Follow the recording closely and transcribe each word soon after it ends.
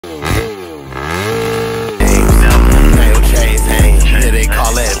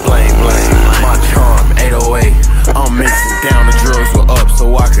my charm, 808. I'm mixing down the drugs with up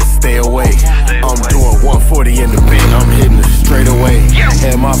so I can stay away. I'm doing 140 in the beat, I'm hitting it straight away.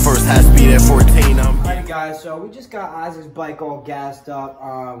 Had my first high speed at 14. Alright guys, so we just got Isaac's bike all gassed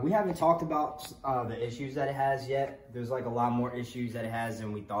up. We haven't talked about the issues that it has yet. There's like a lot more issues that it has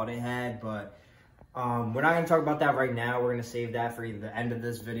than we thought it had, but we're not going to talk about that right now. We're going to save that for either the end of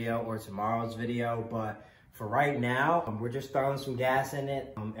this video or tomorrow's video, but for right now, we're just throwing some gas in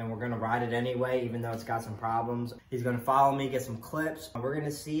it, and we're going to ride it anyway, even though it's got some problems. He's going to follow me, get some clips. We're going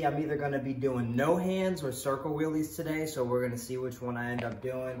to see. I'm either going to be doing no hands or circle wheelies today, so we're going to see which one I end up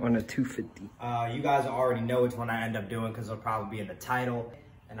doing. On a 250. You guys already know which one I end up doing because it'll probably be in the title.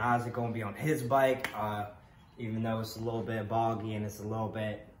 And Isaac going to be on his bike, even though it's a little bit boggy and it's a little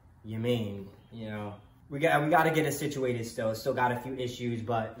bit, you know. We got to get it situated still. It's still got a few issues,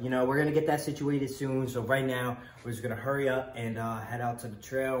 but, you know, we're going to get that situated soon. So right now, we're just going to hurry up and head out to the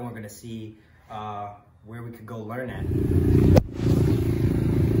trail, and we're going to see where we could go learn at.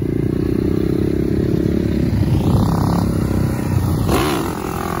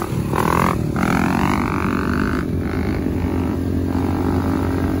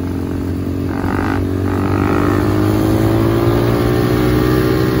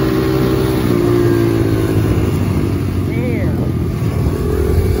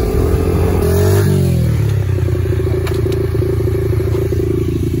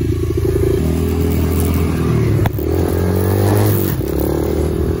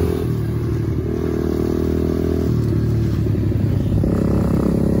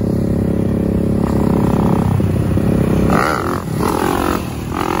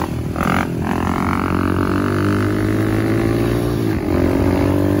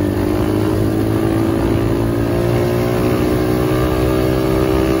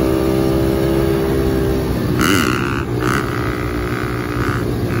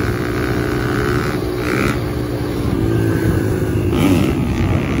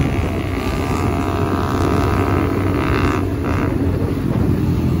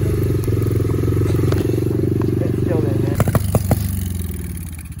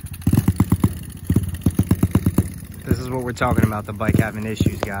 We're talking about the bike having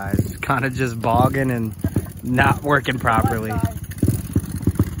issues, guys. Kind of just bogging and not working properly.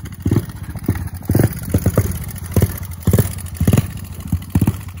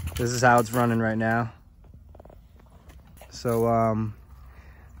 This is how it's running right now. So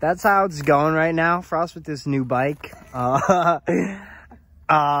that's how it's going right now for us with this new bike.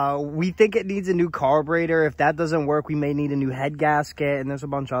 We think it needs a new carburetor. If that doesn't work, we may need a new head gasket, and there's a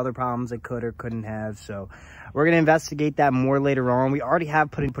bunch of other problems it could or couldn't have. So we're going to investigate that more later on. We already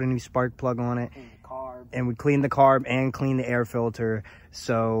have put a new spark plug on it, and we cleaned the carb and cleaned the air filter.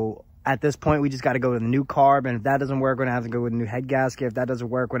 So at this point, we just got to go with a new carb, and if that doesn't work, we're going to have to go with a new head gasket. If that doesn't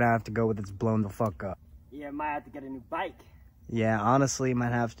work, we're going to have to go with it's blown the fuck up. Yeah, might have to get a new bike. Yeah, honestly,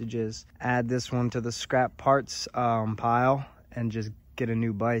 might have to just add this one to the scrap parts pile and just get a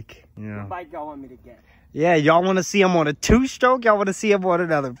new bike, you know. What bike y'all want me to get? Yeah, y'all want to see him on a 2-stroke? Y'all want to see him on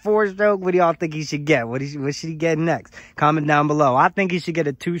another 4-stroke? What do y'all think he should get? What should he get next? Comment down below. I think he should get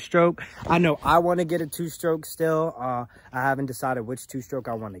a 2-stroke. I know I want to get a 2-stroke still. I haven't decided which 2-stroke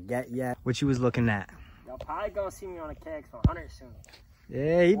I want to get yet. What you was looking at? Y'all probably gonna see me on a KX100 soon.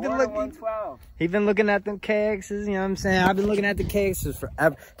 Yeah, he been looking at them KXs, you know what I'm saying? I've been looking at the KXs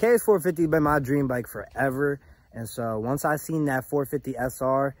forever. KX450 been my dream bike forever. And so once I seen that 450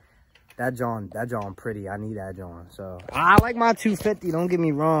 SR, that John pretty. I need that John. So I like my 250, don't get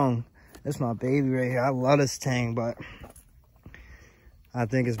me wrong. That's my baby right here. I love this thing, but I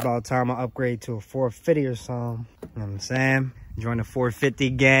think it's about time I upgrade to a 450 or something. You know what I'm saying? Join the 450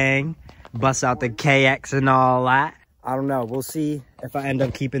 gang, bust out the KX and all that. I don't know. We'll see if I end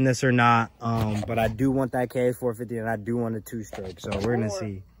up keeping this or not. But I do want that KX450 and I do want a 2-stroke. So we're going to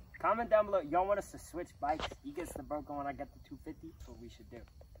see. Comment down below. Y'all want us to switch bikes? He gets the Bronco and I get the 250. That's what we should do.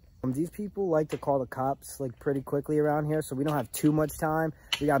 These people like to call the cops like pretty quickly around here, so we don't have too much time.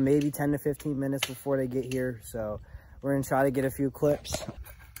 We got maybe 10 to 15 minutes before they get here, so we're gonna try to get a few clips.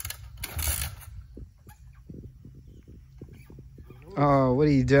 Oh, what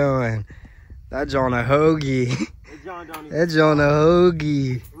are you doing? That's on a hoagie. That's on a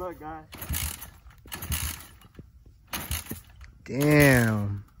hoagie. Look, guys.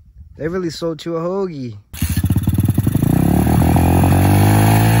 Damn, they really sold you a hoagie.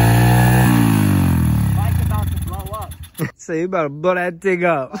 So you about to blow that thing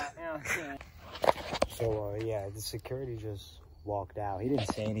up. So yeah, the security just walked out. He didn't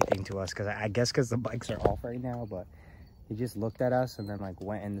say anything to us because I guess because the bikes are off right now, but He just looked at us and then like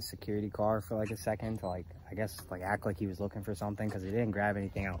went in the security car for like a second to like, I guess like act like he was looking for something because he didn't grab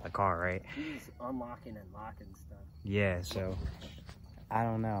anything out of the car, right? He was unlocking and locking stuff. Yeah, so I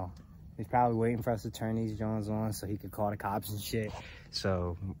don't know. He's probably waiting for us to turn these Jones on so he could call the cops and shit.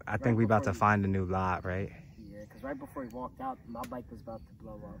 So I think we about to find a new lot, right? Yeah, because right before he walked out, my bike was about to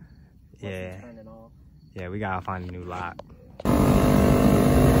blow up. Yeah. Turn it off. Yeah, we gotta find a new lot.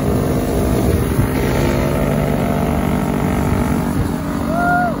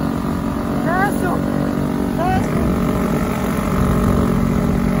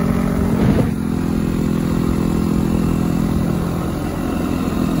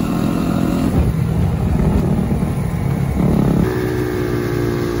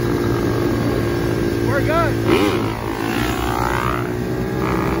 We're good.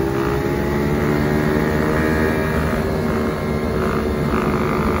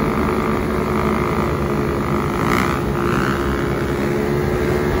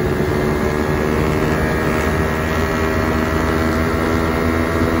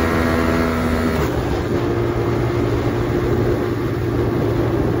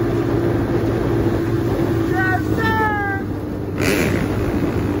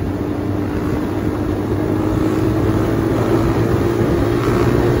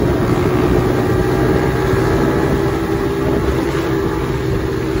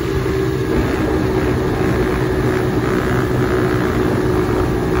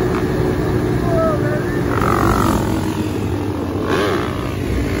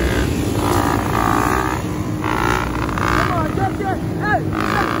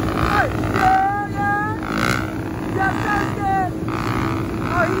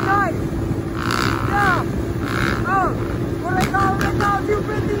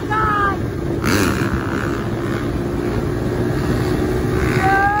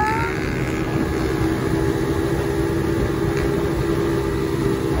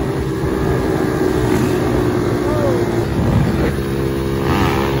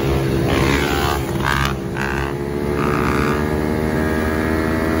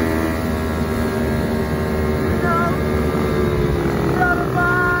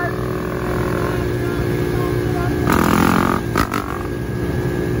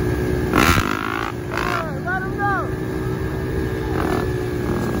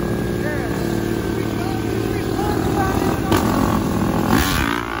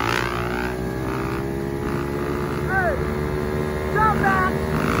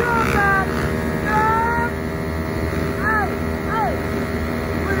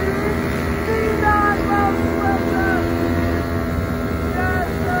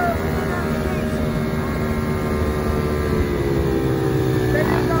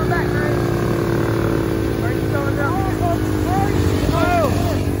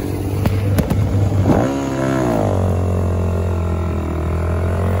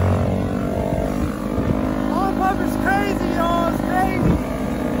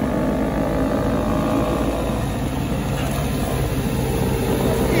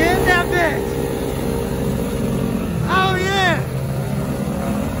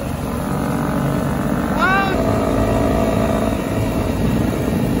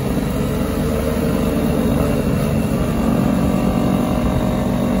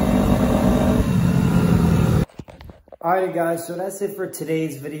 Alright guys, so that's it for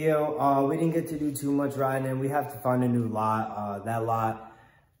today's video. We didn't get to do too much riding and we have to find a new lot. That lot,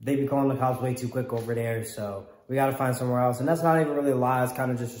 they be calling the cops way too quick over there, so we gotta find somewhere else. And that's not even really a lot, it's kind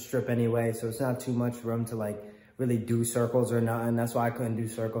of just a strip anyway, so it's not too much room to like really do circles or nothing. That's why I couldn't do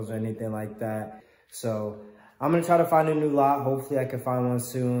circles or anything like that. So I'm gonna try to find a new lot. Hopefully I can find one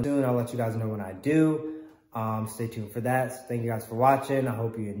soon. I'll let you guys know when I do. Stay tuned for that. Thank you guys for watching. I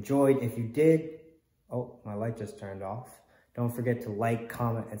hope you enjoyed. If you did, oh, my light just turned off. Don't forget to like,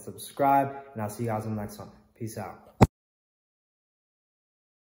 comment, and subscribe, and I'll see you guys in the next one. Peace out.